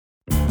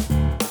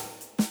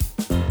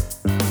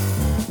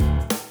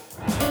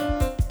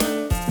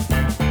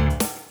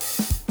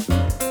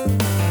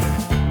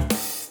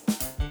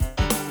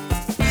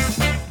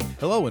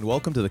Hello and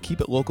welcome to the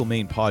Keep It Local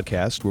Maine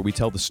podcast, where we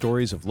tell the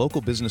stories of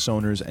local business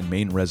owners and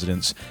Maine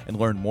residents and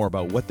learn more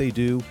about what they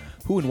do,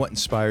 who and what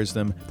inspires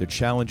them, their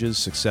challenges,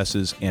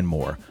 successes, and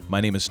more. My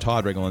name is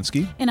Todd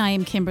Regalinski. And I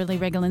am Kimberly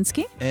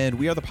Regalinski. And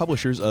we are the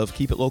publishers of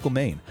Keep It Local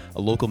Maine,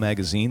 a local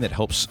magazine that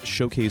helps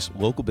showcase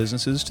local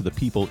businesses to the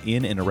people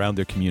in and around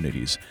their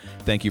communities.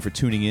 Thank you for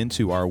tuning in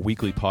to our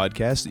weekly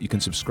podcast that you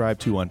can subscribe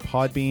to on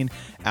Podbean,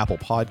 Apple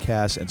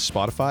Podcasts, and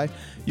Spotify.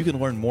 You can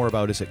learn more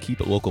about us at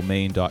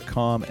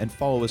keepitLocalMaine.com and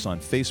follow us on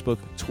Facebook,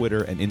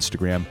 Twitter, and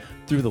Instagram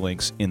through the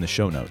links in the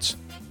show notes.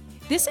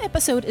 This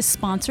episode is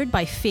sponsored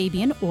by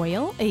Fabian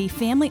Oil, a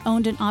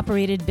family-owned and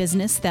operated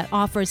business that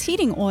offers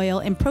heating oil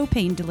and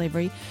propane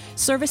delivery,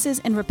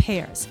 services, and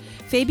repairs.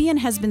 Fabian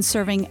has been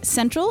serving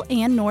central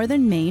and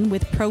northern Maine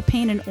with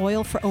propane and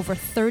oil for over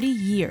 30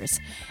 years.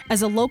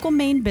 As a local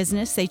Maine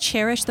business, they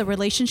cherish the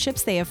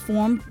relationships they have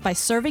formed by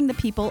serving the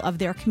people of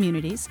their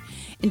communities.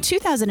 In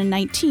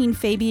 2019,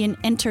 Fabian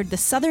entered the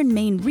southern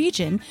Maine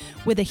region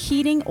with a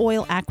heating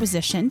oil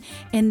acquisition,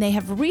 and they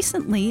have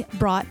recently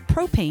brought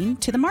propane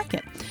to the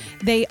market.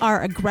 They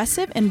are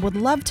aggressive and would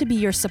love to be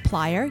your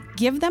supplier.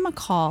 Give them a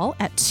call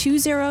at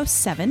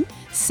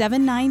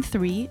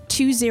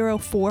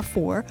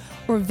 207-793-2044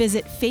 or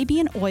visit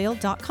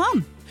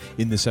fabianoil.com.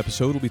 In this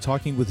episode, we'll be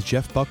talking with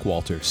Jeff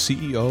Buckwalter,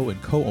 CEO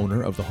and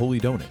co-owner of the Holy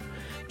Donut.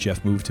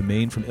 Jeff moved to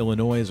Maine from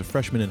Illinois as a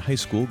freshman in high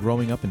school,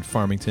 growing up in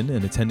Farmington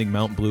and attending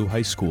Mount Blue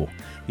High School.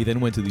 He then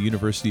went to the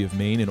University of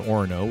Maine in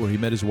Orono, where he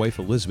met his wife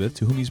Elizabeth,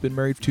 to whom he's been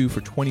married to for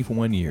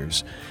 21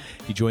 years.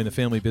 He joined the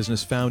family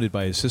business founded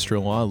by his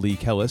sister-in-law, Lee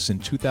Kellis, in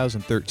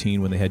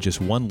 2013 when they had just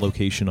one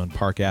location on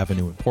Park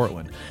Avenue in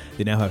Portland.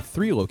 They now have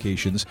 3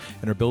 locations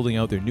and are building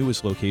out their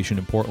newest location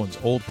in Portland's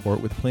Old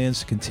Port with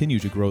plans to continue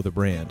to grow the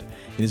brand.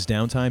 In his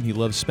downtime, he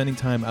loves spending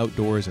time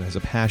outdoors and has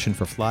a passion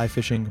for fly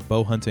fishing,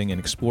 bow hunting, and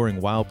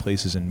exploring wild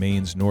places in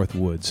Maine's North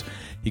Woods.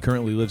 He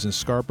currently lives in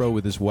Scarborough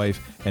with his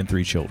wife and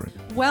 3 children.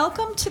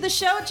 Welcome to the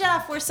show,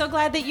 Jeff. We're so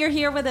glad that you're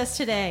here with us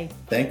today.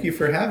 Thank you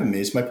for having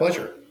me. It's my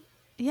pleasure.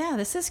 Yeah,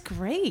 this is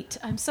great.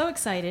 I'm so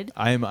excited.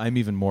 I'm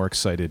even more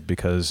excited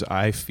because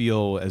I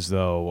feel as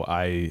though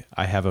I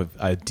have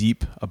a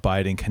deep,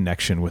 abiding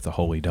connection with the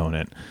Holy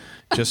Donut,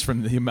 just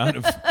from the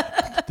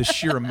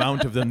sheer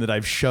amount of them that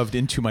I've shoved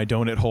into my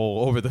donut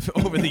hole over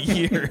the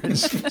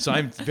years. So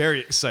I'm very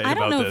excited about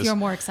this. I don't know if you're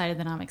more excited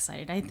than I'm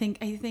excited. I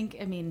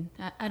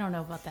don't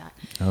know about that.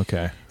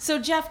 Okay. So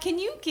Jeff, can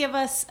you give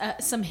us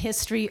some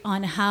history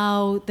on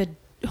how the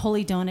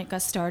Holy Donut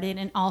got started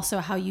and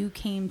also how you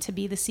came to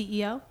be the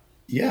CEO?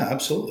 Yeah,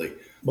 absolutely.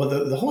 Well,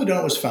 the Holy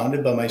Donut was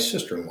founded by my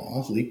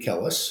sister-in-law, Lee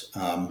Kellis.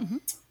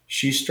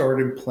 She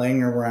started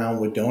playing around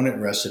with donut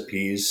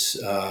recipes,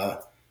 I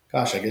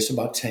guess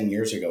about 10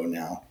 years ago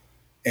now,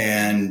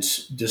 and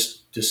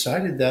just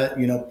decided that,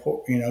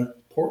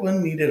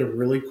 Portland needed a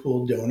really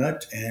cool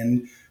donut,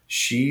 and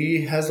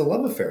she has a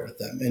love affair with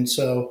them. And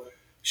so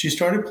she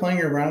started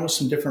playing around with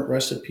some different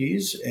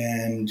recipes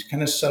and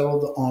kind of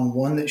settled on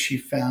one that she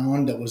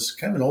found that was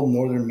kind of an old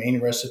Northern Maine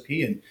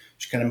recipe, and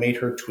she kind of made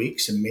her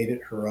tweaks and made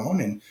it her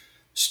own and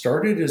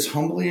started as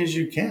humbly as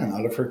you can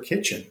out of her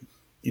kitchen.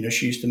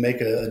 She used to make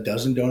a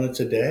dozen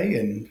donuts a day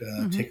and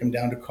take them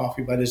down to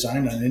Coffee by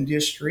Design on India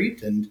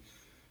Street. And,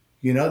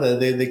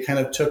 they kind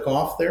of took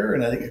off there.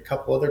 And I think a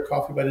couple other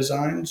Coffee by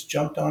Designs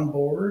jumped on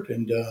board.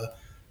 And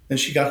then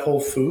she got Whole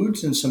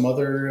Foods and some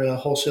other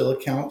wholesale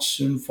accounts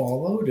soon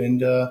followed.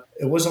 And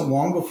it wasn't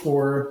long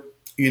before,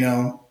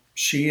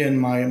 she and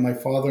my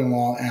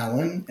father-in-law,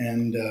 Alan,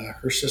 and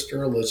her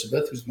sister,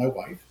 Elizabeth, who's my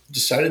wife,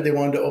 decided they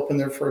wanted to open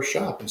their first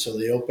shop. And so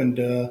they opened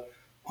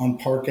on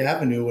Park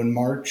Avenue in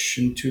March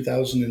in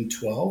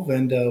 2012.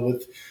 And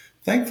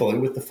thankfully,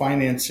 with the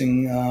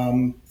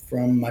financing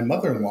from my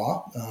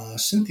mother-in-law,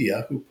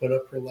 Cynthia, who put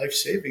up her life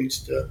savings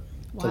to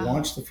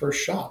launch the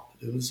first shop.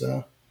 It was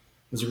a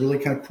really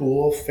kind of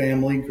cool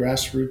family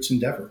grassroots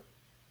endeavor.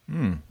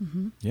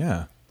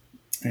 Yeah.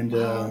 And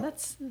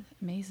that's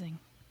amazing.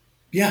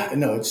 Yeah,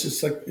 no, it's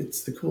just like,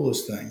 it's the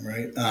coolest thing,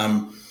 right?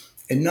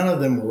 And none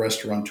of them were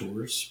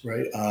restaurateurs,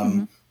 right?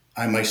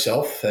 I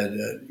myself had,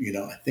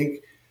 I think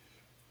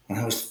when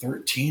I was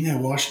 13, I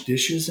washed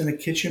dishes in a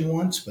kitchen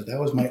once, but that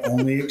was my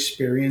only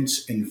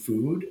experience in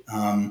food.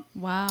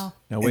 Wow.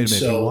 Now, wait a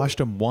minute. You washed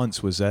them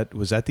once. Was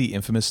that the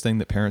infamous thing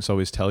that parents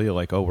always tell you,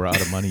 like, oh, we're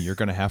out of money, you're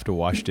going to have to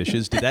wash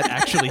dishes? Did that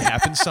actually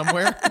happen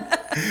somewhere?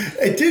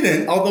 It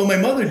didn't, although my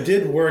mother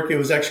did work. It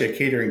was actually a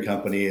catering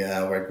company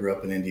where I grew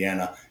up in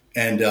Indiana.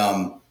 And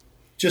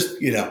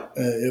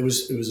it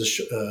was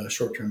a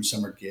short-term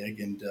summer gig.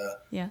 And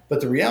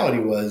but the reality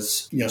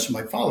was, so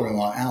my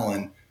father-in-law,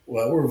 Alan,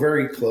 well, we're a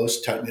very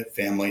close, tight-knit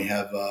family,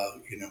 have,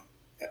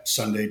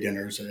 Sunday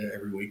dinners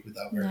every week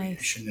without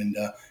variation. Nice. And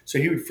so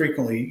he would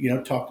frequently,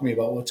 talk to me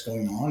about what's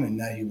going on.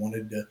 And he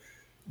wanted to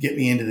get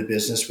me into the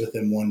business with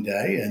him one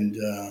day. And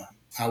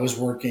I was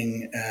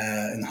working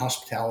in the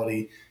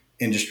hospitality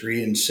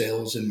industry in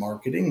sales and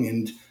marketing.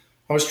 And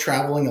I was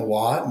traveling a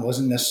lot and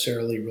wasn't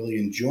necessarily really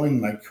enjoying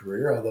my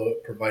career, although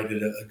it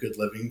provided a good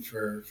living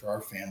for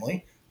our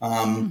family.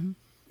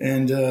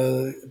 And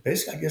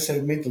basically, I guess I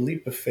made the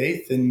leap of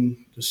faith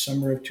in the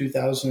summer of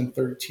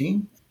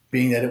 2013,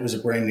 being that it was a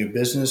brand new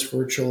business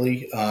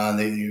virtually.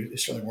 They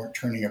certainly weren't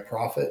turning a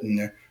profit, and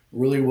there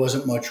really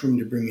wasn't much room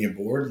to bring me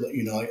aboard.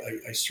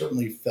 I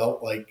certainly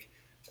felt like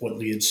what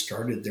Lee had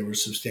started, there were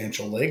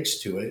substantial legs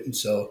to it. And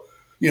so,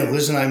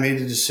 Liz and I made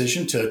the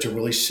decision to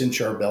really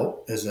cinch our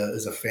belt as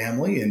a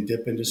family and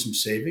dip into some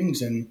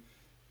savings and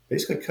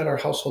basically cut our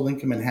household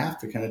income in half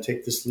to kind of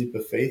take this leap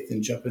of faith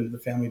and jump into the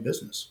family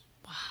business.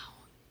 Wow.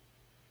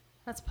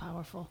 That's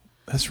powerful.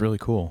 That's really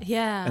cool.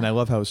 Yeah. And I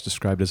love how it's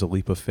described as a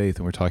leap of faith,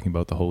 and we're talking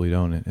about the Holy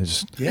Donut.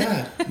 It's just,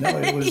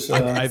 it was.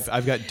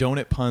 I've got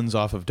donut puns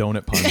off of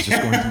donut puns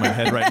just going through my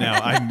head right now.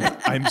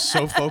 I'm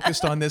so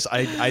focused on this.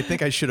 I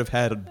think I should have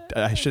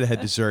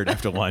had dessert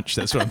after lunch.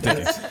 That's what I'm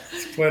thinking.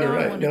 That's quite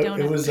right.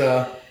 It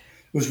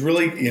was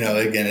really,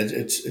 again,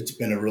 it's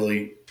been a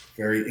really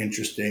very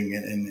interesting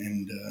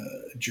and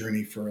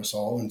journey for us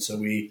all. And so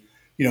we,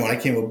 when I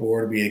came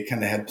aboard, we had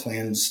kind of had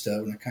plans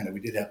we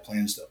did have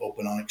plans to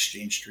open on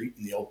Exchange Street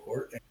in the Old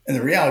Port. And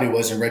the reality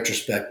was, in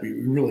retrospect, we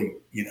really,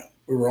 we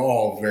were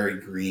all very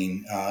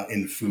green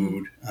in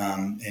food.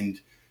 And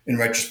in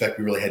retrospect,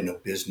 we really had no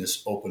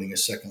business opening a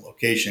second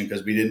location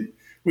because we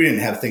didn't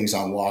have things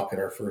on lock at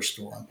our first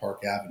store on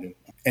Park Avenue.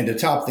 And to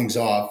top things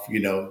off,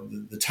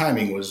 the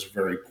timing was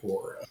very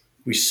poor.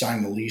 We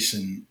signed the lease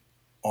in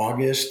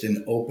August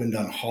and opened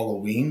on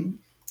Halloween,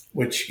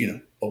 which,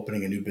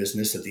 opening a new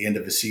business at the end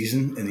of a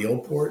season in the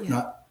Old Port,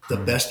 not the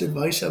best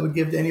advice I would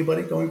give to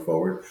anybody going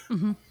forward.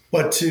 Mm-hmm.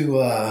 But to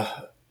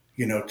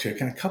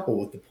kind of couple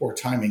with the poor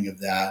timing of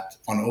that,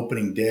 on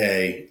opening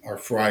day, our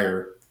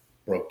fryer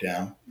broke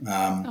down.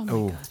 Oh my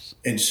gosh.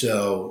 And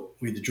so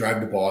we had to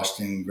drive to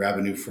Boston, grab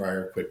a new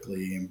fryer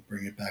quickly and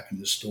bring it back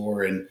into the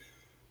store. And,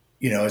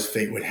 as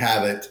fate would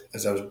have it,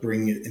 as I was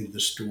bringing it into the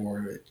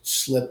store, it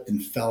slipped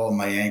and fell on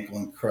my ankle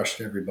and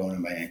crushed every bone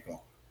in my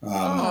ankle.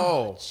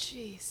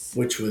 Jeez.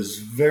 Which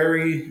was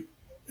it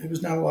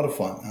was not a lot of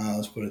fun.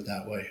 Let's put it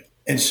that way.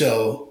 And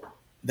so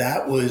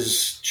that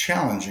was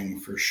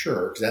challenging for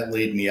sure, because that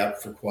laid me up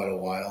for quite a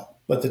while.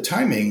 But the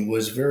timing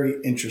was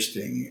very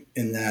interesting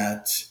in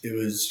that it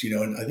was,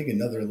 and I think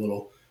another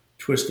little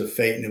twist of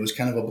fate, and it was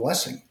kind of a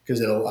blessing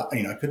because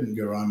I couldn't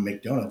go around and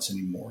make donuts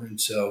anymore.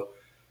 And so,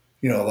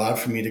 allowed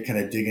for me to kind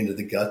of dig into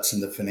the guts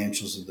and the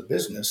financials of the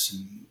business.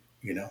 And,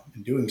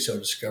 in doing so,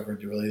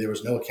 discovered really there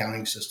was no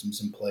accounting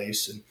systems in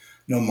place and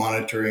no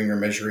monitoring or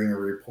measuring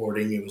or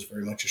reporting. It was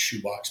very much a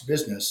shoebox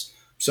business.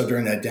 So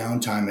during that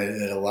downtime,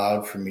 it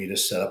allowed for me to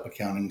set up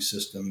accounting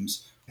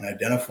systems and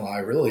identify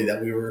really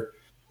that we were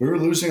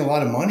losing a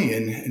lot of money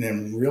and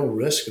in real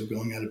risk of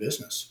going out of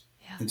business.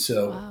 Yeah. And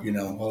so,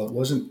 while it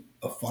wasn't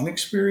a fun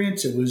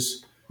experience, it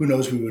was, who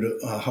knows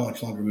how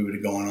much longer we would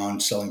have gone on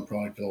selling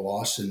product at a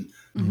loss, and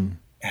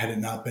had it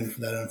not been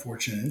for that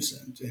unfortunate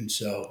incident. And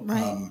so,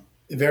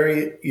 it's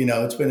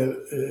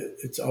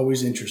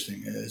always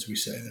interesting, as we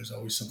say, there's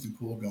always something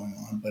cool going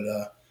on. But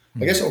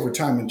I guess over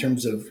time, in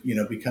terms of,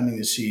 becoming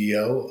the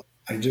CEO,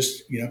 I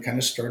just, kind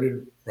of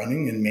started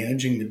running and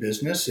managing the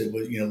business. It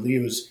was, Lee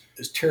was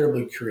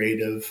terribly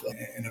creative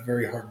and a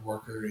very hard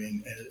worker,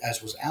 and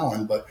as was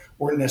Alan, but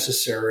weren't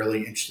necessarily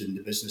interested in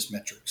the business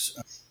metrics,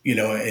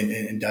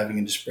 and diving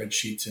into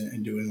spreadsheets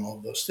and doing all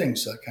of those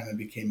things. So that kind of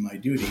became my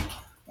duty.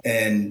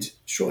 And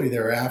shortly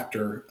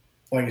thereafter,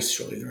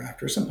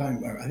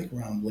 sometime, I think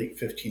around late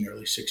 15,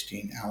 early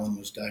 16, Alan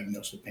was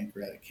diagnosed with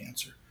pancreatic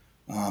cancer.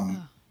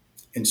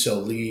 And so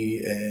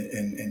Lee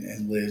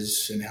and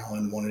Liz and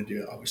Alan wanted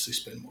to obviously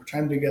spend more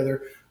time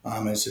together,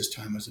 as his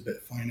time was a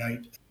bit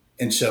finite.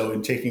 And so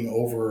in taking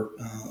over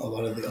a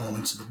lot of the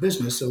elements of the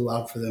business, it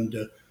allowed for them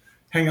to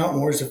hang out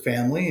more as a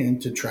family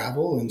and to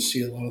travel and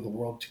see a lot of the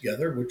world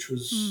together, which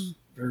was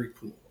very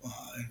cool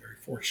and very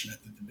fortunate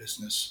that the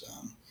business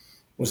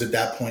was at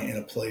that point in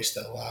a place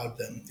that allowed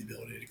them the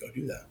ability to go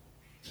do that.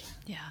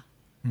 Yeah.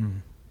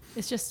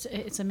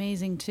 It's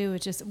amazing too.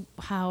 It's just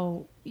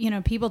how,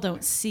 people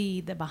don't see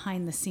the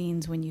behind the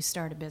scenes when you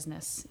start a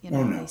business.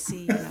 They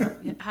see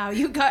how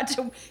you got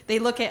to, they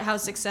look at how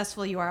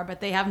successful you are,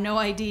 but they have no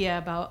idea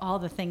about all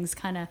the things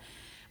kind of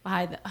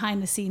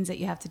behind the scenes that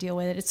you have to deal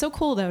with. It's so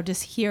cool though,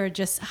 just hear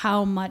just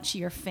how much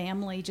your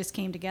family just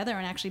came together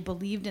and actually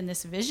believed in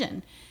this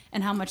vision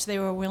and how much they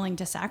were willing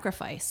to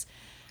sacrifice.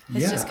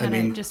 It's just kind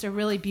of just a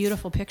really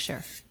beautiful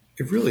picture.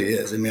 It really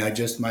is. I mean, I'm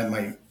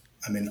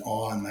in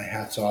awe, and my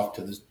hat's off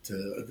to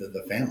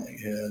the family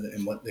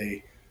and what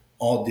they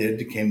all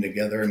did came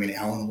together. I mean,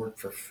 Alan worked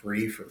for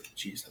free for,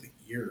 I think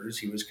years.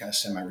 He was kind of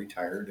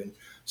semi-retired and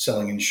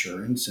selling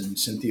insurance, and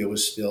Cynthia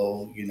was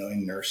still,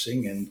 in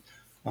nursing, and,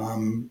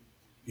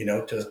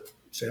 to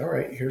say, all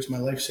right, here's my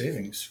life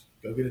savings,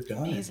 go get it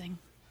done. Amazing.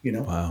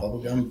 And,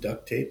 bubble gum,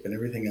 duct tape, and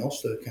everything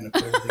else to kind of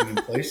put everything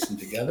in place and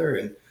together.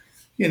 And,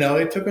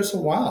 it took us a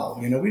while.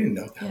 We didn't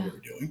know what the hell we were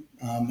doing.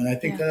 And I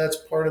think that's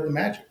part of the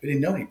magic. We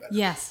didn't know any better.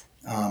 Yes.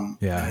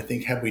 I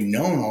think had we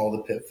known all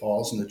the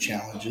pitfalls and the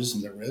challenges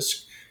and the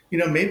risk,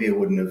 maybe it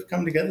wouldn't have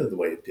come together the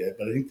way it did.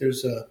 But I think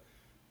there's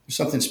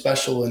something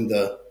special in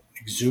the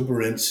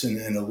exuberance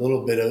and a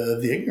little bit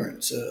of the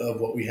ignorance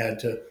of what we had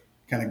to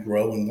kind of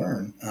grow and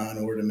learn in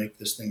order to make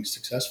this thing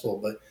successful.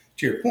 But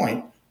to your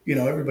point,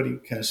 everybody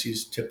kind of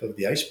sees the tip of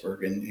the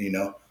iceberg, and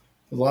a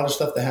lot of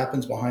stuff that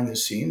happens behind the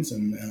scenes,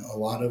 and a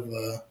lot of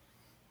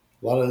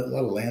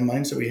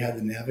landmines that we had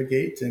to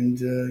navigate. And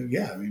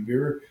we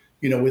were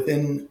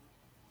within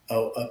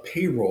a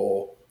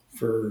payroll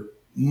for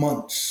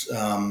months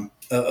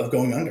of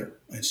going under,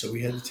 and so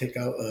we had to take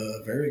out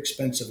a very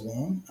expensive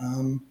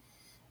loan.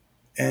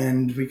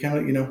 And we kind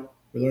of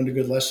we learned a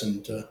good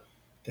lesson to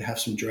have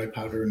some dry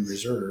powder and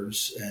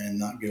reserves and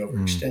not get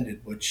overextended,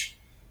 which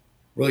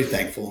really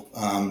thankful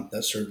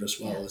that served us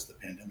well as the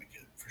pandemic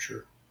hit, for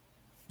sure.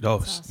 Oh,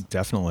 awesome.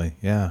 Definitely.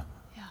 Yeah.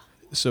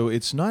 So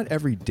it's not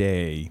every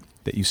day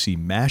that you see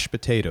mashed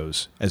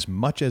potatoes, as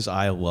much as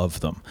I love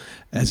them,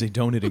 as a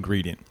donut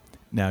ingredient.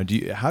 Now,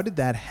 how did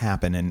that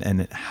happen,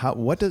 and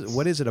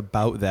what is it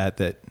about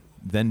that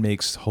then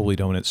makes Holy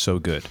Donut so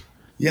good?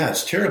 Yeah,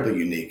 it's terribly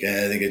unique.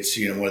 And I think it's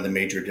one of the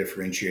major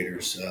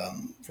differentiators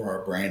for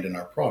our brand and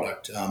our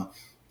product. And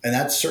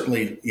that's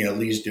certainly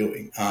Lee's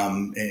doing.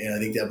 And I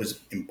think that was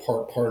in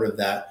part of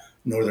that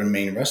Northern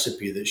Maine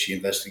recipe that she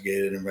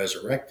investigated and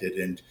resurrected.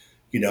 And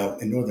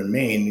in Northern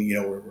Maine,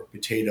 where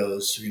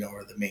potatoes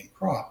are the main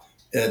crop,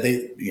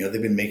 they've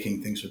been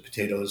making things with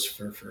potatoes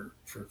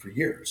for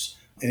years.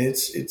 And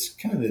it's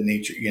kind of the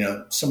nature,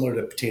 similar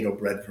to potato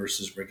bread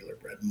versus regular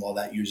bread. And while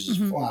that uses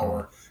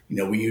flour,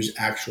 we use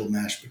actual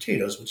mashed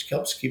potatoes, which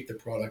helps keep the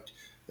product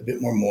a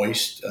bit more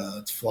moist.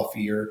 It's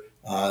fluffier,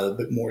 a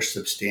bit more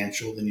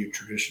substantial than your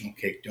traditional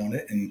cake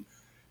donut, and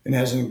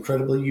has an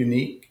incredibly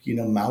unique,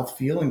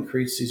 mouthfeel, and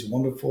creates these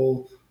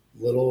wonderful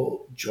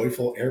little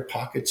joyful air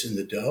pockets in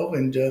the dough.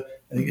 And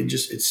I think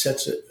it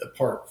sets it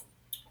apart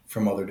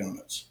from other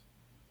donuts.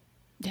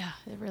 Yeah,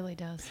 it really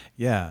does.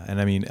 Yeah,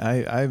 and I mean,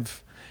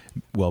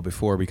 well,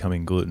 before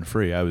becoming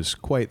gluten-free, I was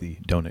quite the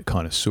donut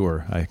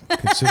connoisseur, I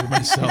consider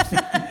myself.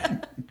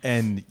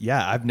 And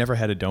yeah, I've never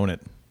had a donut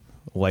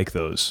like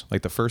those.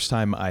 Like the first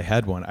time I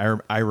had one,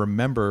 I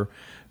remember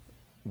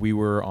we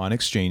were on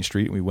Exchange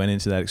Street. We went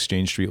into that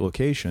Exchange Street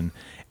location,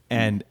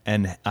 and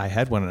I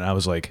had one, and I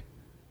was like,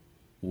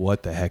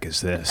 what the heck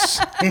is this?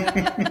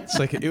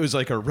 It was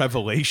like a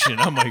revelation.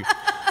 I'm like,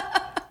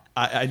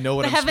 I know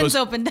what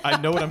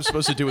I know what I'm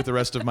supposed to do with the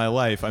rest of my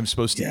life. I'm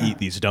supposed to eat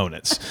these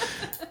donuts.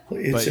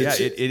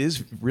 It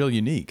is real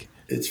unique.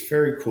 It's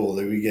very cool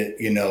that we get,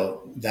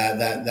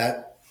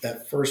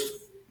 that first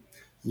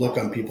look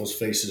on people's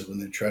faces when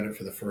they tried it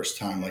for the first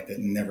time, like that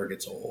never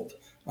gets old.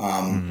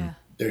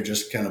 They're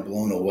just kind of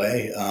blown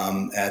away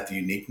at the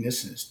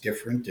uniqueness, and it's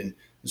different. And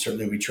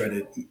certainly we try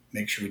to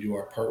make sure we do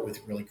our part with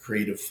really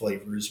creative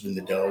flavors in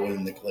the dough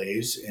and the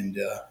glaze. And,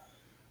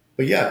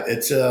 but yeah,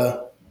 it's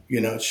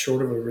it's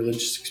sort of a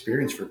religious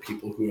experience for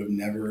people who have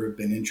never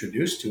been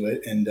introduced to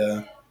it. And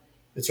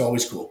it's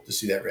always cool to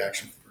see that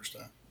reaction for the first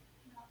time.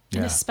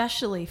 And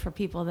especially for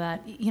people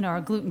that, are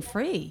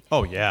gluten-free.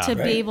 Oh, yeah. To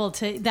be able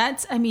to,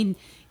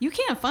 you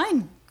can't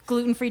find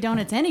gluten-free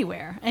donuts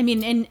anywhere. I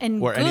mean,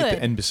 and or good.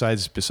 And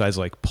besides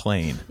like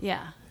plain.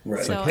 Yeah.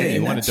 Right. So, hey,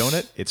 you want a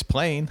donut? It's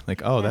plain.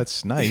 Like, oh,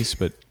 that's nice,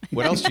 but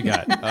what else you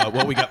got?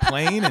 Well, we got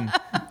plain, and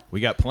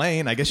we got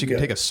plain. I guess you can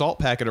take a salt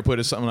packet or put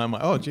it something. I'm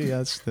like, oh, gee,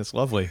 that's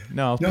lovely.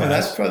 No,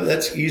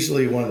 that's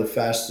easily one of the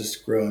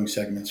fastest growing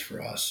segments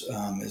for us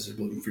as a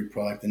gluten-free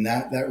product, and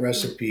that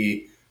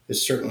recipe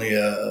is certainly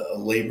a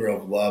labor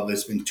of love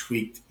that's been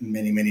tweaked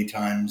many, many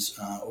times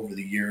over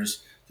the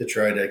years to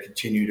try to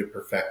continue to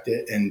perfect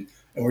it, and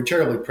we're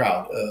terribly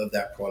proud of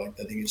that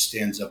product. I think it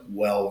stands up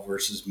well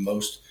versus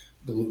most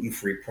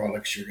gluten-free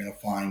products you're going to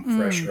find,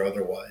 fresh or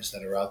otherwise,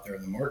 that are out there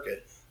in the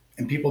market,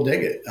 and people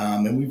dig it.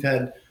 And we've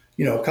had,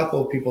 a couple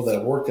of people that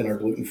have worked in our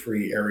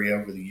gluten-free area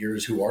over the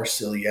years who are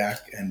celiac,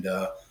 and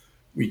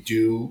we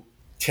do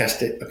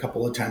test it a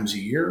couple of times a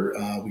year.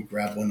 We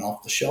grab one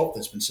off the shelf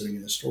that's been sitting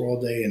in the store all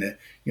day, and it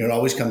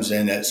always comes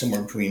in at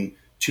somewhere between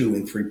 2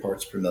 and 3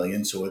 parts per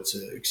million, so it's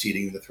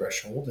exceeding the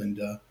threshold, and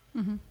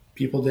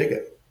people dig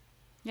it.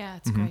 Yeah,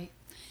 it's great.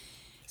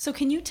 So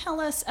can you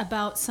tell us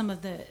about some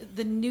of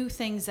the new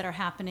things that are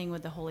happening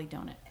with the Holy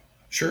Donut?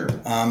 Sure.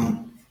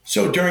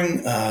 So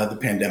during the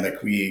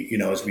pandemic, we,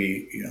 as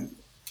we,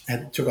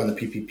 took on the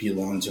PPP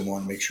loans and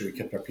wanted to make sure we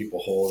kept our people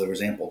whole, there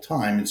was ample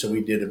time. And so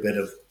we did a bit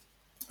of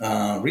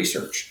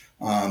research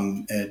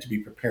and to be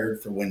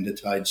prepared for when the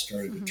tides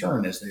started to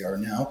turn, as they are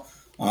now.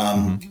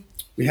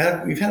 We've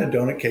had a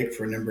donut cake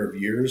for a number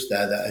of years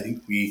that I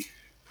think we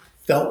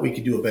felt we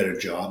could do a better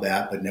job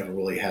at, but never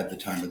really had the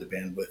time or the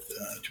bandwidth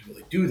to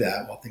really do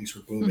that while things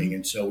were booming.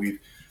 And so we've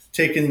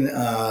taken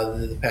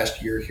the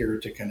past year here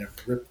to kind of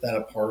rip that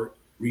apart,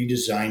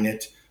 redesign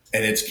it,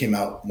 and it's came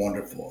out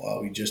wonderful.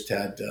 We just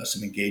had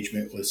some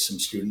engagement with some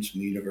students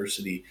from the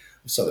University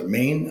of Southern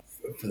Maine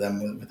for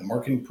them with a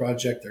marketing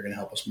project. They're going to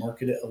help us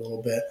market it a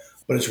little bit,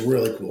 but it's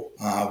really cool.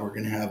 We're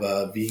going to have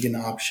a vegan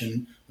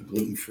option, a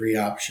gluten-free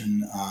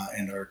option,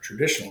 and our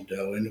traditional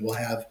dough, and we'll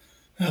have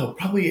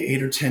probably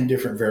 8 or 10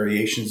 different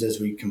variations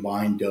as we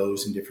combine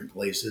doughs in different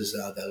places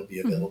that'll be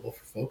available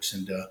for folks.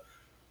 And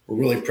we're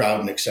really proud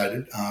and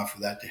excited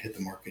for that to hit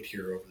the market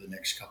here over the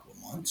next couple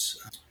of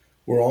months.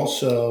 We're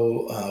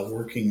also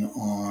working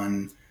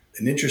on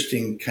an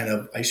interesting kind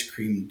of ice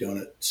cream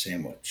donut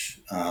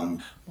sandwich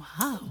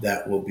Wow.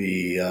 that will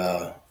be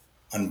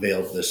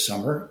unveiled this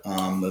summer.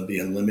 There'll be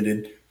a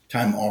limited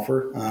time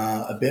offer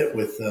a bit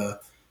with the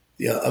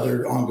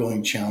other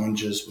ongoing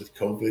challenges with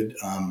COVID.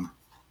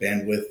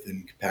 Bandwidth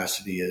and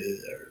capacity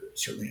are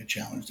certainly a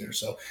challenge there.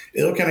 So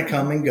it'll kind of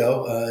come and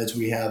go as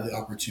we have the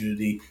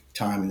opportunity,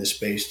 time, and the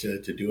space to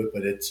do it.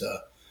 But it's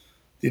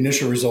the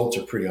initial results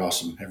are pretty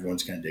awesome.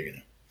 Everyone's kind of digging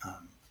it.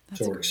 So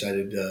That's we're great.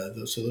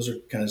 excited. So those are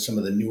kind of some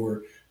of the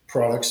newer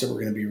products that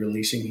we're going to be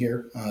releasing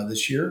here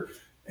this year.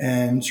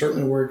 And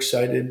certainly we're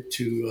excited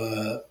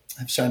to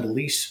have signed a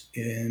lease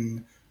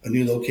in a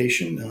new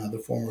location, the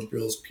former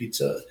Bill's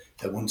Pizza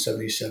at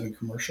 177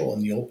 Commercial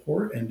in the Old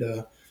Port. And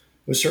it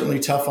was certainly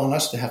tough on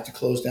us to have to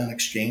close down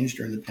Exchange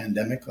during the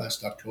pandemic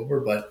last October.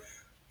 But,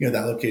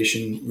 that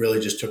location really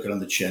just took it on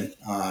the chin.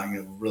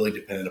 Really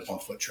dependent upon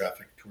foot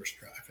traffic, tourist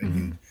traffic.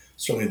 And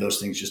certainly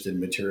those things just didn't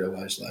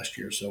materialize last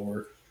year. So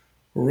we're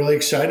really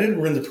excited.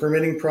 We're in the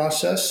permitting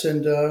process,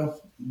 and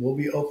we'll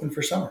be open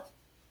for summer.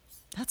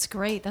 That's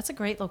great. That's a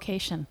great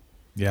location.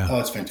 Yeah. Oh,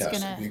 it's That's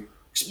fantastic. gonna, The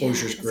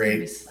exposure's that's gonna be.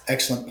 great,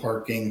 excellent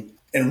parking,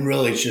 and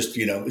really it's just,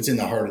 it's in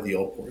the heart of the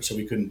Old Port, so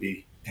we couldn't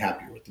be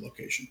happier with the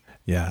location.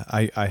 Yeah,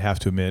 I have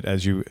to admit,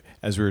 as we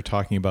were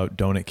talking about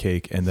donut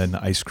cake and then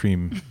the ice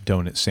cream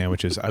donut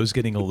sandwiches, I was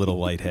getting a little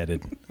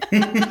lightheaded.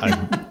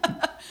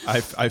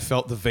 I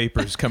felt the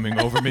vapors coming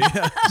over me.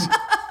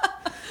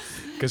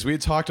 Because we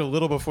had talked a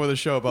little before the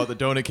show about the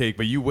donut cake,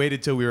 but you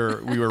waited till we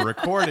were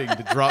recording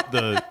to drop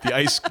the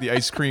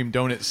ice cream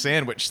donut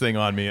sandwich thing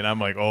on me, and I'm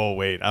like, oh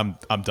wait, I'm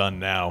done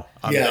now.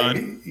 I'm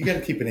done. You got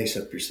to keep an ace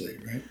up your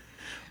sleeve, right?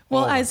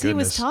 Well, Oh, my as he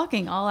was goodness.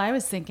 talking, all I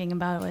was thinking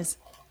about was,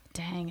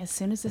 dang, as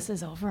soon as this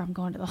is over, I'm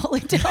going to the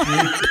Holy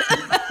Donut.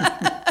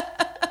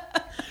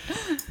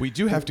 We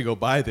do have to go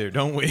by there,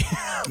 don't we?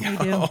 We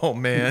do. Oh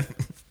man.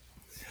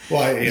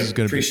 Well, I is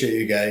gonna appreciate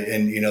you guys,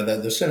 and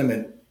that the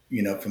sentiment,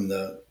 from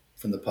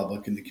the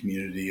public and the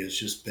community has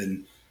just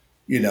been,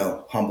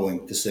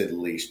 humbling to say the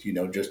least.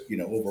 Just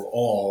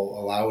overall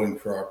allowing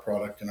for our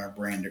product and our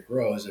brand to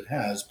grow as it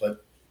has,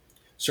 but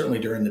certainly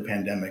during the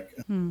pandemic,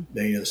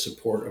 the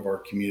support of our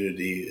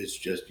community is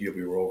just,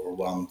 we were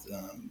overwhelmed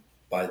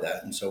by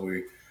that, and so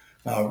we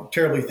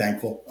terribly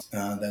thankful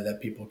that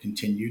people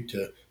continued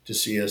to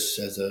see us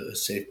as a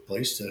safe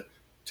place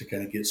to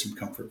kind of get some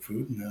comfort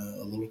food and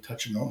a little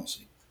touch of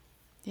normalcy.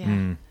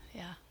 Yeah.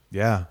 Yeah.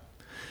 Yeah.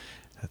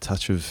 A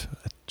touch of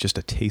just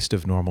a taste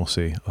of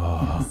normalcy.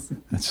 Oh,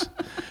 that's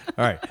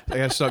all right. I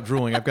got to stop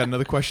drooling. I've got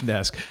another question to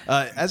ask.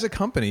 As a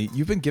company,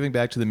 you've been giving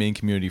back to the Maine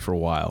community for a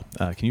while.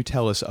 Can you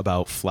tell us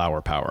about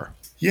Flower Power?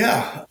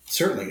 Yeah,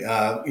 certainly.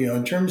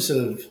 In terms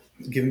of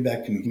giving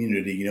back to the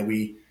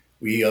community,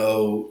 we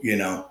owe,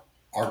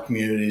 our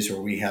communities where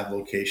we have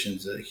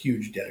locations a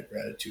huge debt of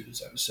gratitude,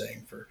 as I was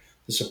saying, for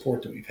the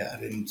support that we've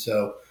had. And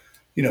so,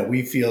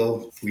 we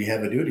feel we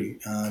have a duty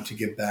to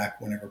give back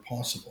whenever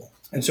possible.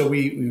 And so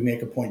we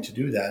make a point to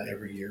do that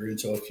every year. And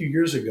so a few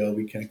years ago,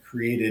 we kind of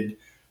created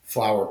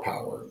Flower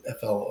Power,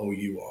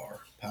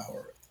 FLOUR,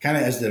 Power, kind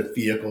of as the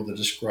vehicle to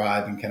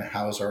describe and kind of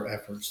house our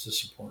efforts to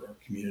support our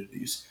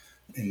communities.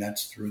 And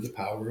that's through the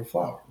power of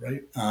flower,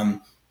 right?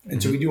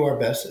 And so we do our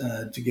best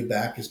to give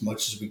back as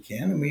much as we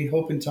can. And we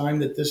hope in time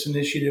that this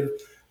initiative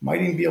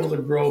might even be able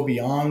to grow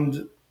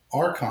beyond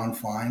our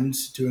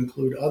confines to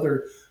include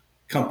other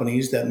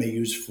companies that may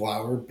use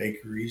flour,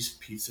 bakeries,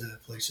 pizza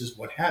places,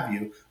 what have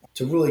you,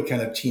 to really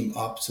kind of team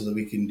up so that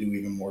we can do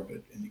even more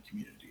good in the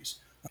communities.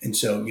 And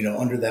so,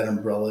 under that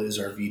umbrella is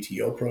our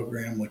VTO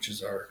program, which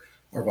is our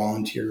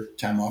volunteer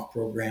time off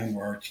program,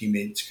 where our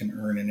teammates can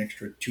earn an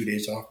extra 2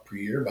 days off per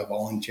year by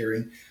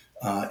volunteering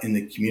in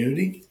the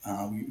community.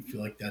 We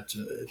feel like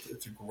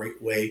it's a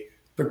great way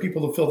for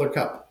people to fill their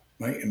cup,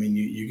 right? I mean,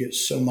 you get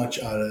so much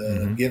out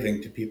of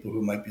giving to people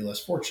who might be less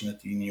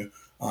fortunate than you.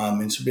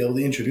 And so be able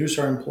to introduce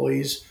our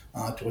employees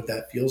to what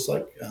that feels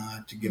like,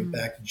 to give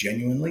back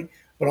genuinely,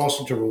 but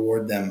also to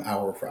reward them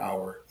hour for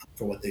hour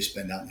for what they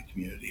spend out in the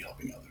community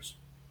helping others.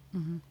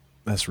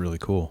 That's really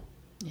cool.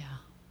 Yeah.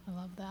 I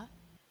love that.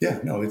 Yeah,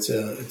 no,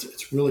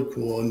 it's really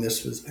cool. And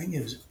this was, I think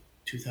it was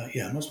 2000,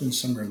 yeah, it must have been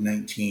summer of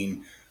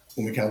 19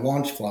 when we kind of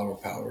launched Flower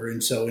Power.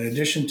 And so in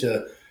addition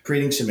to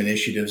creating some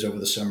initiatives over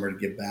the summer to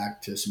give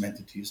back to some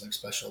entities like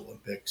Special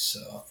Olympics,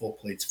 Full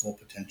Plates, Full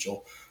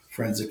Potential,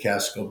 Friends of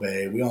Casco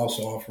Bay, we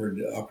also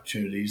offered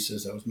opportunities,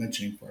 as I was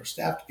mentioning, for our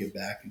staff to give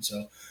back. And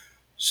so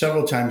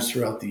several times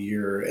throughout the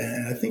year,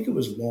 and I think it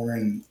was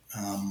Lauren,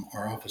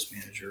 our office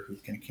manager, who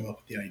kind of came up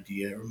with the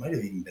idea, or it might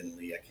have even been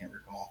Lee, I can't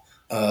recall,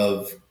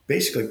 of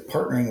basically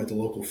partnering with the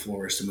local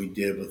florist, and we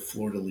did with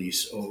Fleur de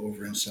Lis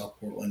over in South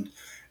Portland.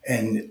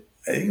 And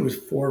I think it was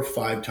 4 or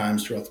 5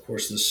 times throughout the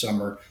course of the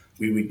summer,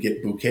 we would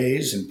get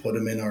bouquets and put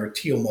them in our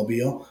teal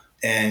mobile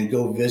and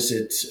go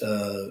visit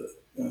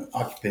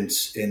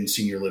occupants in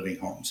senior living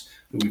homes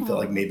who we felt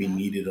like maybe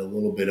needed a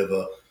little bit of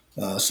a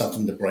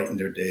something to brighten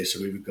their day.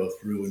 So we would go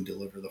through and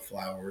deliver the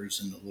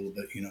flowers and a little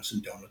bit,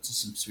 some donuts and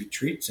some sweet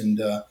treats. And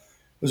it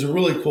was a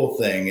really cool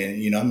thing.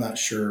 And, I'm not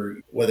sure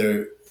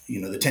whether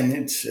the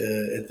tenants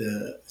at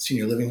the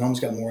senior living homes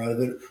got more out of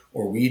it,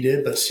 or we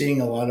did, but seeing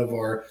a lot of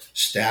our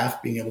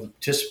staff being able to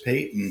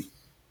participate and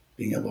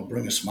being able to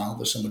bring a smile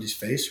to somebody's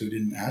face who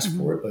didn't ask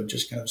for it, but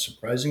just kind of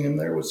surprising them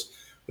there was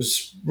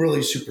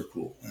really super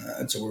cool.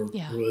 And so we're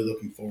really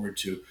looking forward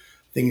to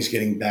things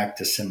getting back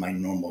to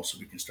semi-normal so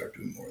we can start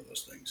doing more of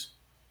those things.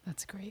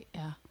 That's great.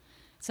 Yeah.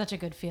 Such a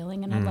good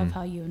feeling. And I love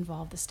how you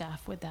involve the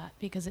staff with that,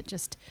 because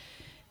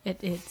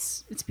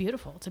it's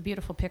beautiful. It's a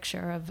beautiful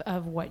picture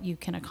of what you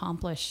can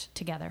accomplish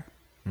together.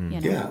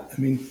 Yeah.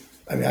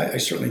 I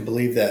certainly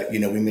believe that, we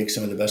make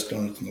some of the best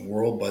donuts in the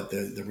world, but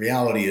the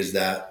reality is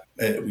that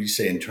we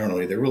say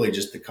internally, they're really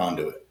just the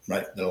conduit,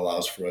 right? That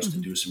allows for us to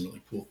do some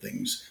really cool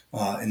things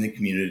in the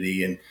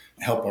community and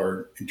help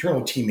our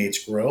internal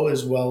teammates grow,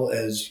 as well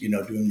as,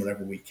 doing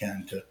whatever we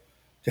can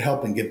to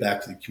help and give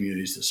back to the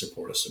communities that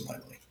support us so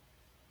mightily.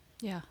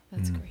 Yeah,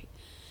 that's great.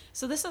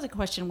 So this is a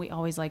question we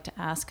always like to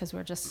ask because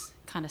we're just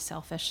kind of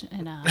selfish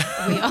and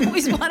we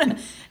always want to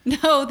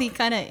know the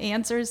kind of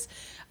answers.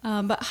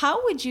 But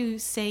how would you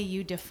say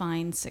you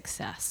define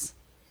success?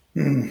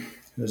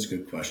 That's a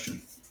good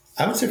question.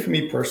 I would say for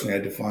me personally, I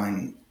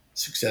define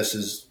success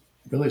as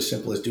really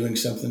simple as doing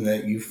something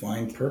that you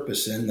find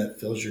purpose in, that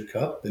fills your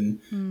cup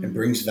and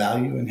brings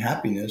value and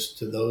happiness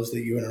to those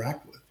that you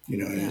interact with.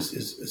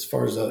 As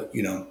far as the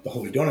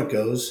Holy Donut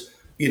goes,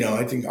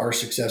 I think our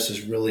success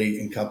is really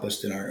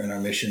encompassed in our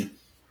mission,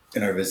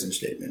 in our vision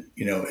statement.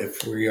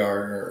 If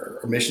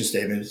our mission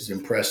statement is to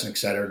impress and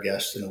excite our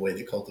guests in a way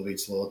that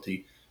cultivates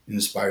loyalty and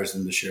inspires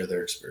them to share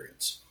their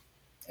experience.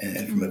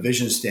 And from a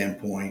vision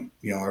standpoint,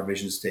 our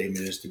vision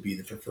statement is to be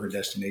the preferred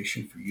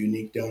destination for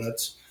unique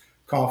donuts,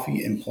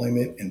 coffee,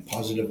 employment, and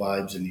positive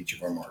vibes in each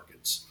of our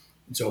markets.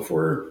 And so if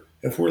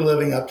we're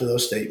living up to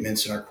those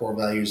statements and our core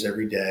values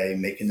every day,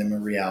 making them a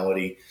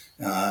reality,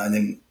 and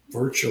then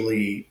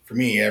virtually, for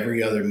me,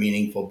 every other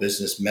meaningful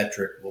business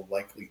metric will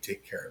likely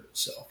take care of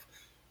itself.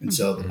 And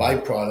so the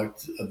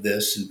byproduct of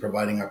this and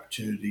providing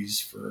opportunities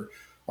for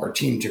our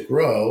team to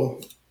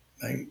grow,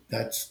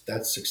 that's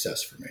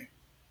success for me.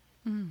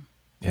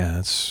 Yeah,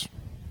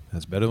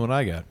 that's better than what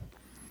I got.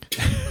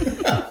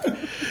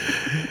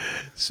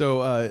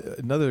 So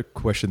another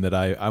question that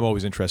I'm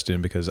always interested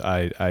in, because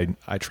I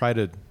try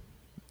to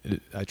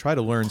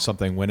learn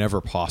something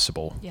whenever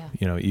possible. Yeah.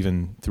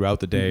 Even throughout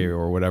the day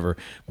or whatever.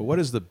 But what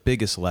is the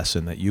biggest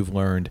lesson that you've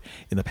learned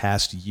in the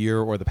past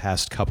year or the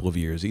past couple of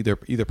years, either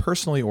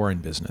personally or in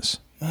business?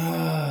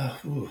 Well,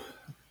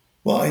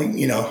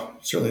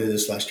 certainly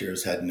this last year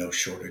has had no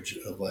shortage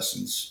of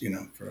lessons,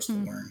 for us to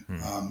learn.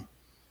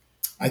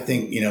 I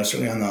think,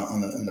 certainly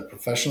on the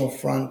professional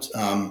front,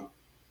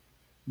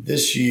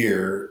 this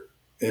year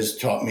has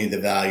taught me the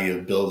value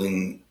of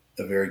building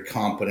a very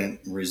competent,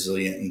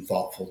 resilient, and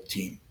thoughtful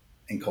team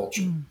and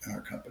culture in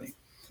our company,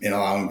 and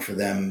allowing for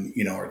them,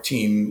 our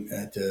team,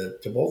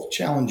 to both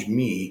challenge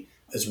me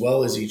as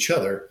well as each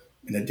other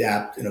and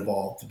adapt and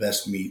evolve to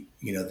best meet,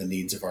 the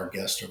needs of our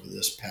guests over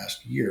this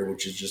past year,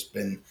 which has just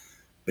been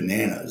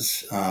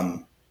bananas.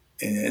 And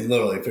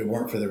literally, if it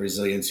weren't for the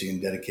resiliency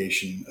and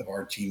dedication of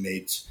our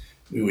teammates,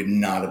 we would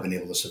not have been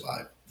able to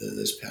survive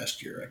this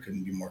past year. I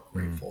couldn't be more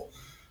grateful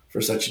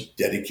for such a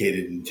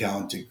dedicated and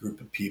talented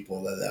group of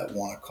people that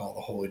want to call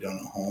the Holy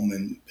Donut home.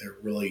 And they're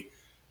really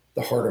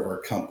the heart of our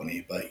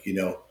company. But,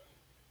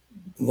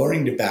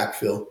 learning to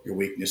backfill your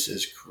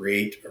weaknesses,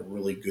 create a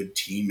really good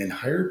team, and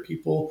hire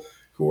people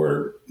who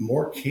are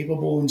more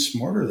capable and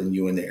smarter than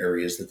you in the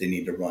areas that they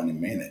need to run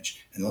and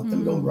manage, and let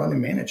them go run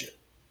and manage it.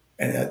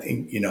 And I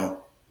think,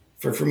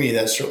 for me,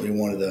 that's certainly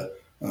one of the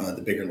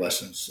bigger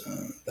lessons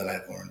that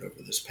I've learned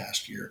over this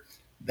past year.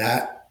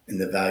 That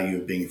and the value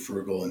of being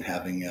frugal and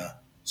having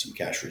some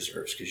cash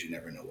reserves, because you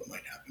never know what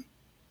might happen.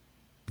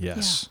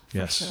 Yes.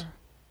 Yeah, yes. Sure.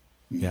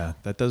 Yeah,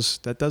 that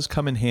does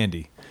come in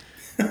handy.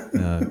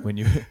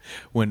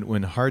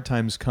 When hard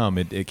times come,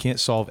 it can't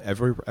solve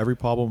every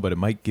problem, but it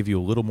might give you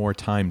a little more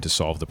time to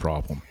solve the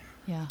problem.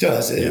 Yeah. It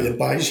does. It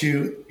buys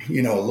you, a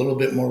little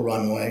bit more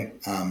runway.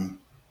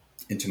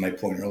 And to my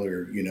point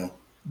earlier,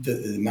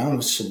 the amount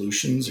of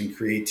solutions and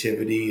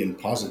creativity and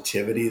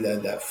positivity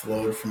that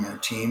flowed from our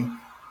team,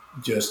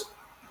 just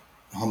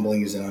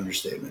humbling is an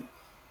understatement.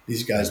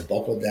 These guys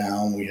buckled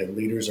down. We had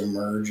leaders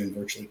emerge in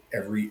virtually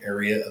every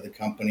area of the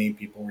company.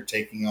 People were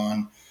taking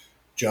on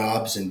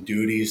jobs and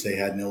duties they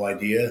had no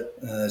idea.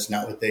 It's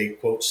not what they,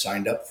 quote,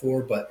 signed up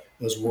for, but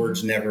those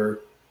words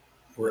never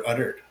were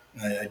uttered.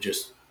 I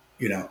just,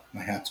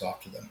 my hat's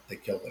off to them. They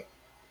killed it.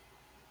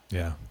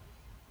 Yeah.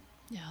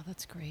 Yeah,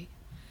 that's great.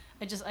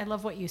 I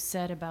love what you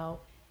said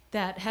about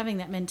that, having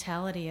that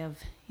mentality of,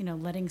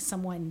 letting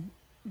someone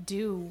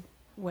do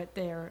what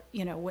they're,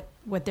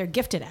 what they're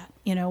gifted at,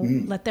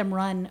 let them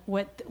run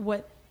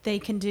what they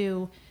can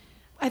do.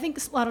 I think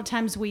a lot of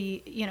times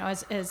we,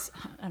 as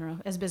I don't know,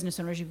 as business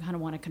owners, you kind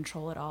of want to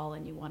control it all,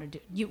 and you want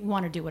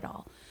to do it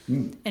all.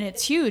 And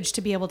it's huge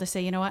to be able to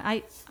say,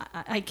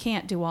 I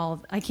can't do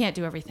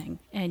everything.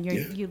 And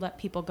you let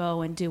people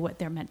go and do what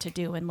they're meant to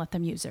do and let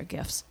them use their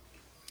gifts.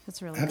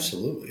 That's really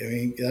absolutely good. I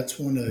mean, that's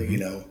one of,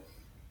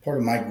 part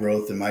of my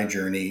growth and my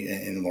journey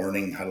in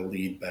learning how to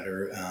lead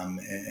better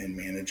and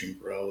manage and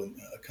grow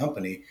a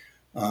company.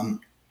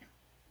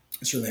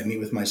 Certainly I meet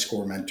with my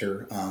SCORE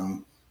mentor,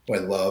 who I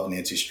love,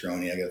 Nancy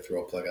Stroney. I got to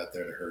throw a plug out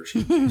there to her.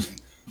 She's amazing.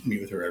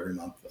 Meet with her every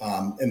month.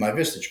 And my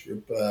Vistage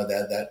group,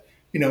 that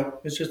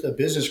it's just a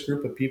business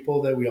group of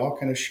people that we all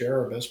kind of share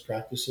our best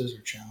practices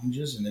or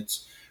challenges. And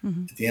it's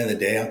at the end of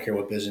the day, I don't care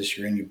what business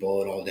you're in, you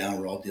boil it all down.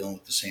 We're all dealing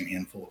with the same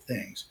handful of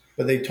things.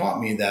 But they taught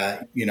me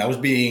that, I was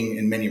being,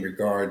 in many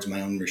regards,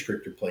 my own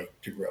restrictor plate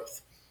to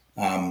growth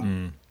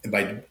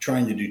by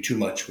trying to do too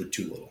much with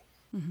too little.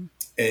 Mm-hmm.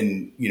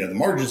 And, the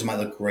margins might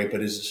look great,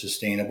 but is it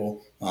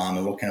sustainable?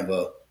 And what kind of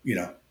a,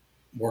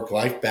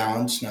 work-life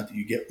balance? Not that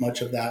you get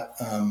much of that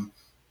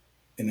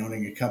in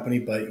owning a company,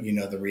 but,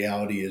 the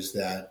reality is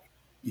that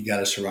you got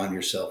to surround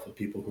yourself with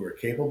people who are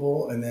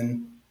capable and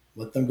then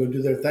let them go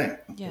do their thing.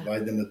 Yeah.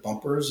 Provide them with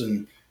bumpers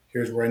and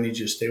here's where I need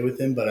you to stay with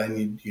them, but I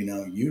need, you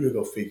to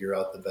go figure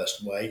out the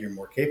best way. You're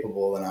more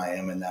capable than I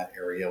am in that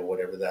area,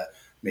 whatever that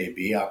may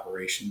be,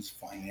 operations,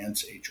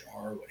 finance,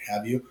 HR, what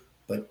have you.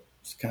 But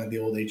it's kind of the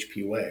old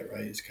HP way,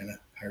 right? It's kind of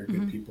hire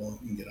good people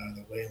and get out of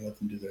their way and let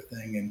them do their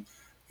thing. And,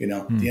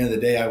 at the end of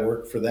the day, I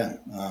work for them.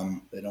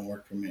 They don't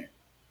work for me.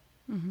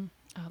 Mm-hmm.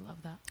 I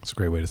love that. That's a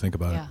great way to think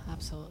about it. Yeah,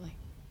 absolutely.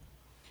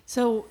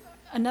 So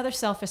another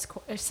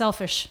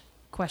selfish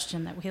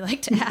question that we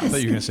like to ask. I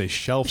thought you were going to say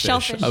shellfish.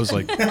 I was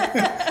like,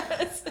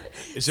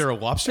 is there a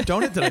lobster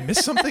donut? Did I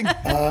miss something?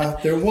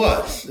 There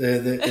was.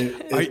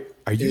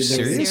 Are you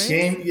serious?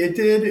 It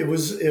did. It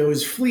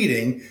was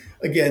fleeting.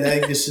 Again, I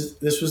think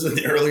this was in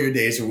the earlier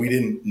days where we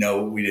didn't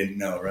know what we didn't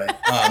know, right?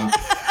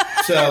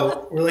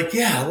 So we're like,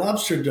 yeah,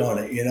 lobster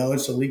donut,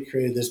 and so Lee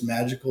created this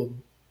magical,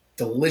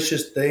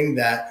 delicious thing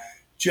that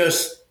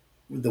just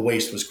the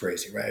waste was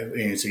crazy, right?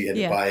 And so you had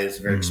to buy it. It's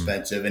very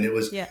expensive. And it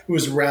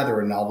was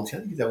rather a novelty. I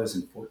think that was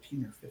in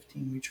 14 or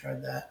 15 we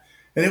tried that.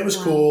 And it was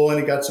cool and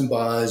it got some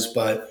buzz,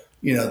 but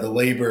the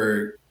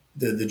labor,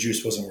 the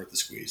juice wasn't worth the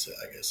squeeze,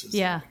 I guess.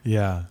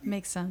 Yeah.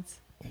 Makes sense.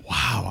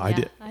 Wow.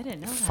 Yeah, I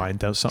didn't know that.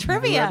 Find out something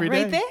Trivia every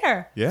day. right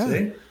there. Yeah.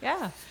 See?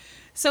 Yeah.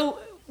 So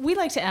we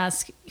like to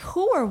ask,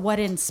 who or what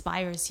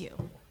inspires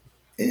you?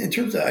 In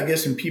terms of, I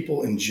guess, in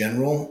people in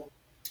general,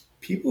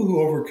 people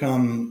who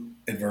overcome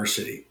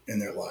adversity in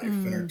their life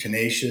and are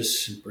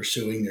tenacious in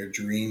pursuing their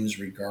dreams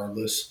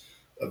regardless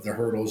of the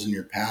hurdles in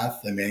your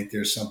path. I think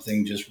there's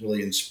something just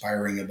really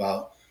inspiring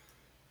about,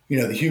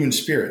 the human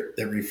spirit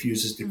that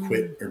refuses to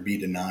quit or be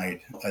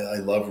denied. I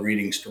love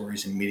reading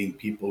stories and meeting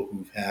people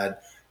who've had,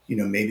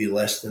 maybe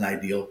less than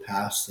ideal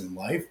paths in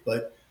life,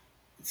 but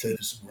said,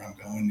 this is where I'm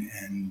going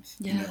and,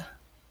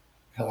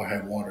 hell or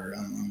high water,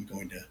 I'm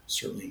going to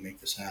certainly make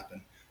this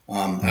happen.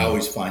 I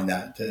always find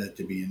that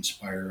to be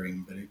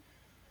inspiring, but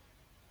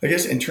I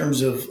guess in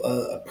terms of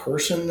a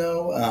person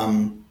though,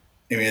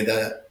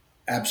 that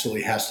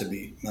absolutely has to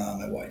be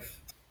my wife.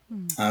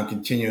 I'm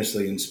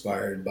continuously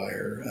inspired by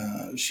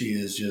her. She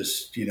is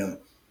just,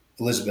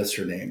 Elizabeth's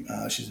her name.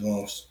 She's the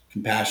most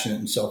compassionate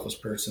and selfless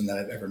person that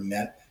I've ever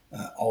met.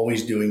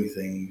 Always doing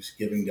things,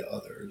 giving to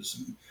others,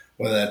 and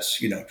whether that's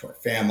to our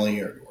family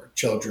or to our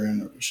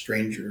children or to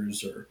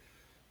strangers or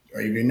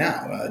even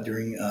now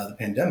during the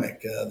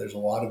pandemic. There's a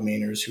lot of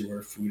Mainers who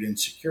are food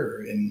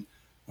insecure, and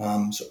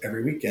so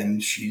every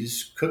weekend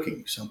she's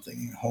cooking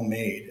something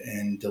homemade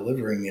and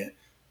delivering it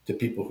to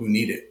people who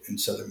need it in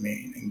Southern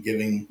Maine and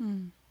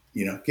giving.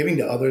 Giving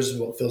to others is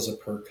what fills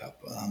up her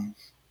cup.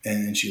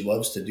 And she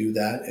loves to do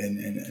that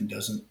and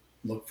doesn't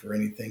look for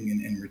anything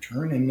in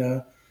return.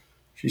 And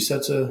she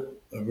sets a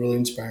really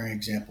inspiring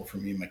example for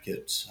me and my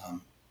kids.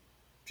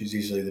 She's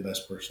easily the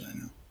best person I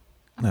know.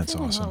 That's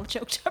awesome. I'm a little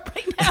choked up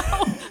right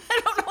now.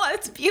 I don't know why.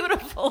 It's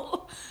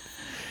beautiful.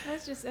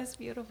 That's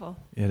beautiful.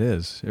 It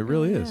is. It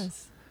really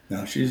is.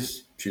 No,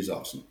 she's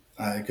awesome.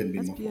 I couldn't be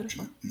more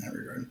fortunate in that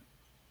regard.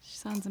 She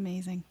sounds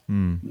amazing.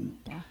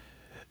 Yeah.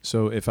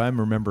 So if I'm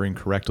remembering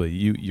correctly,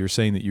 you're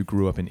saying that you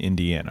grew up in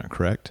Indiana,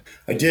 correct?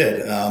 I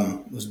did.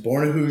 Was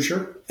born a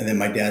Hoosier, and then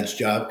my dad's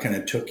job kind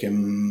of took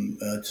him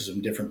to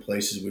some different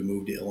places. We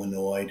moved to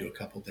Illinois to a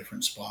couple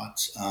different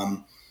spots.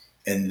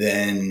 And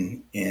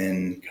then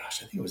in, I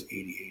think it was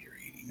 88 or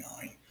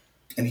 89.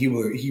 And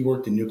he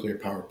worked in nuclear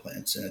power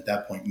plants. And at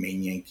that point,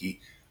 Maine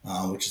Yankee,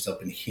 which is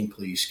up in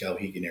Hinckley,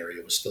 Skowhegan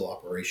area, was still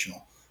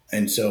operational.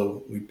 And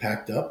so we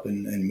packed up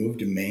and moved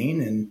to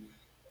Maine, and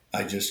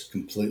I just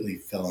completely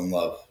fell in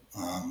love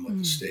with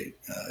the state.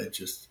 It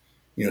just,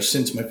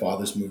 since my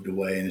father's moved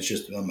away, and it's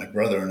just my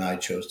brother and I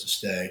chose to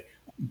stay,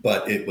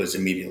 but it was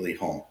immediately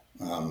home.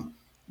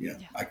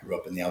 I grew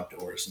up in the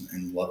outdoors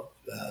and loved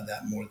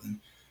that more than,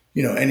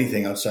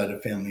 anything outside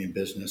of family and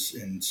business.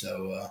 And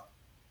so,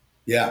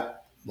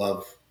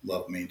 love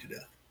Maine to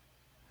death.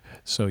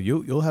 So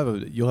you'll have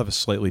a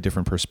slightly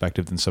different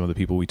perspective than some of the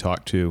people we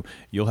talk to.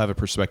 You'll have a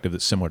perspective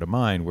that's similar to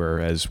mine,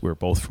 whereas we're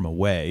both from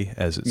away,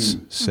 as it's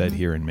said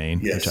here in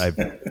Maine. Yes.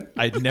 Which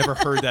I'd never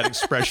heard that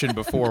expression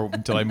before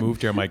until I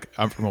moved here. I'm like,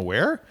 I'm from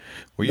where?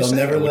 They'll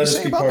never let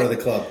us be part of the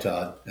club,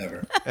 Todd.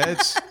 Ever.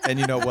 And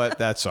you know what?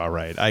 That's all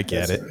right. I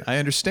get it. Right. I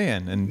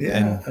understand.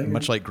 And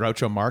much like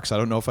Groucho Marx, I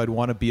don't know if I'd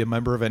want to be a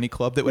member of any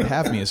club that would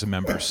have me as a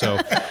member. So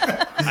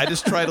I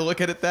just try to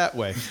look at it that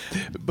way.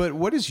 But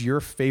what is your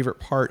favorite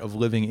part of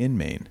living in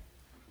Maine?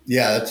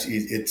 Yeah,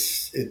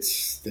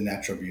 it's the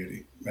natural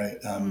beauty, right?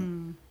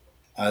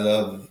 I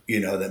love,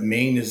 that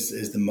Maine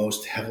is the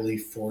most heavily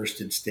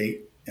forested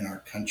state in our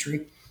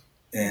country.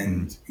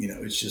 And,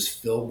 it's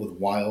just filled with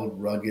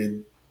wild,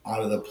 rugged,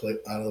 out of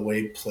the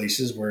way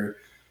places where,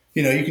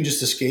 you can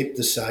just escape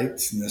the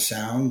sights and the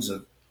sounds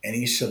of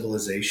any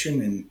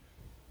civilization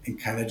and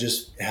kind of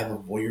just have a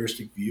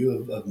voyeuristic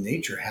view of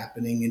nature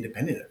happening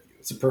independent of you.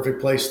 It's a perfect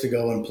place to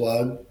go and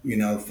plug,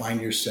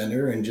 find your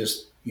center and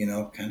just,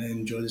 kind of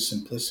enjoy the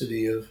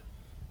simplicity of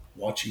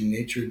watching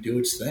nature do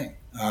its thing.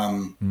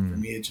 For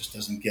me, it just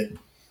doesn't get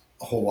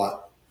a whole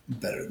lot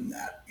better than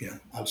that.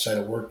 Outside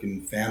of work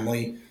and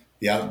family,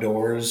 the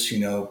outdoors,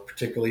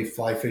 particularly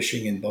fly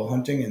fishing and bow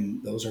hunting,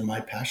 and those are my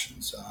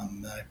passions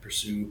that I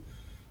pursue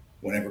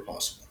whenever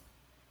possible.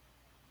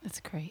 That's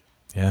great.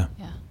 Yeah.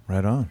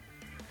 Right on.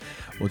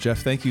 Well,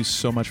 Jeff, thank you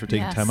so much for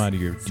taking time out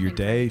of your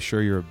day.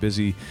 Sure, you're a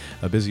busy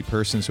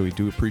person, so we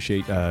do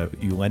appreciate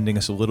you lending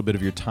us a little bit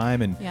of your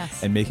time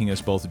and making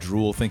us both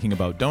drool thinking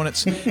about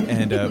donuts.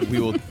 And we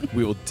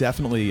will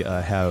definitely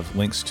have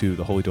links to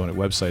the Holy Donut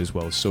website as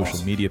well as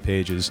social media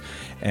pages,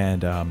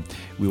 and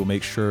we will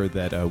make sure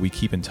that we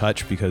keep in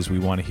touch because we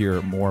want to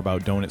hear more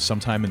about donuts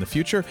sometime in the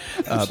future.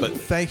 But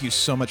thank you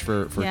so much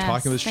for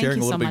talking with us,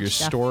 sharing a little bit of your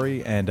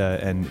story,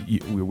 and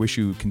we wish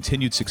you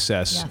continued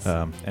success.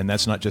 Yes. And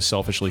that's not just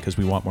selfishly because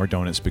we want more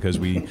donuts, because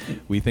we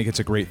think it's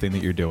a great thing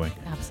that you're doing.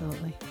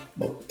 Absolutely.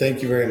 Well,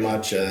 thank you very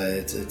much.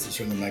 It's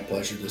certainly my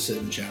pleasure to sit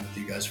and chat with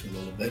you guys for a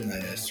little bit, and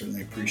I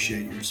certainly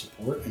appreciate your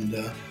support, and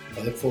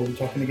I look forward to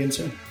talking again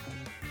soon.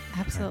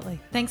 Absolutely.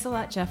 Thanks a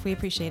lot, Jeff. We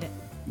appreciate it.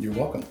 You're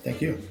welcome.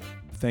 Thank you.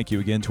 Thank you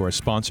again to our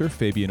sponsor,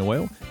 Fabian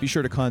Oil. Be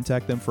sure to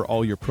contact them for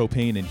all your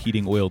propane and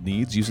heating oil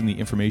needs using the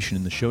information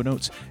in the show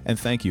notes, and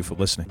thank you for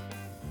listening.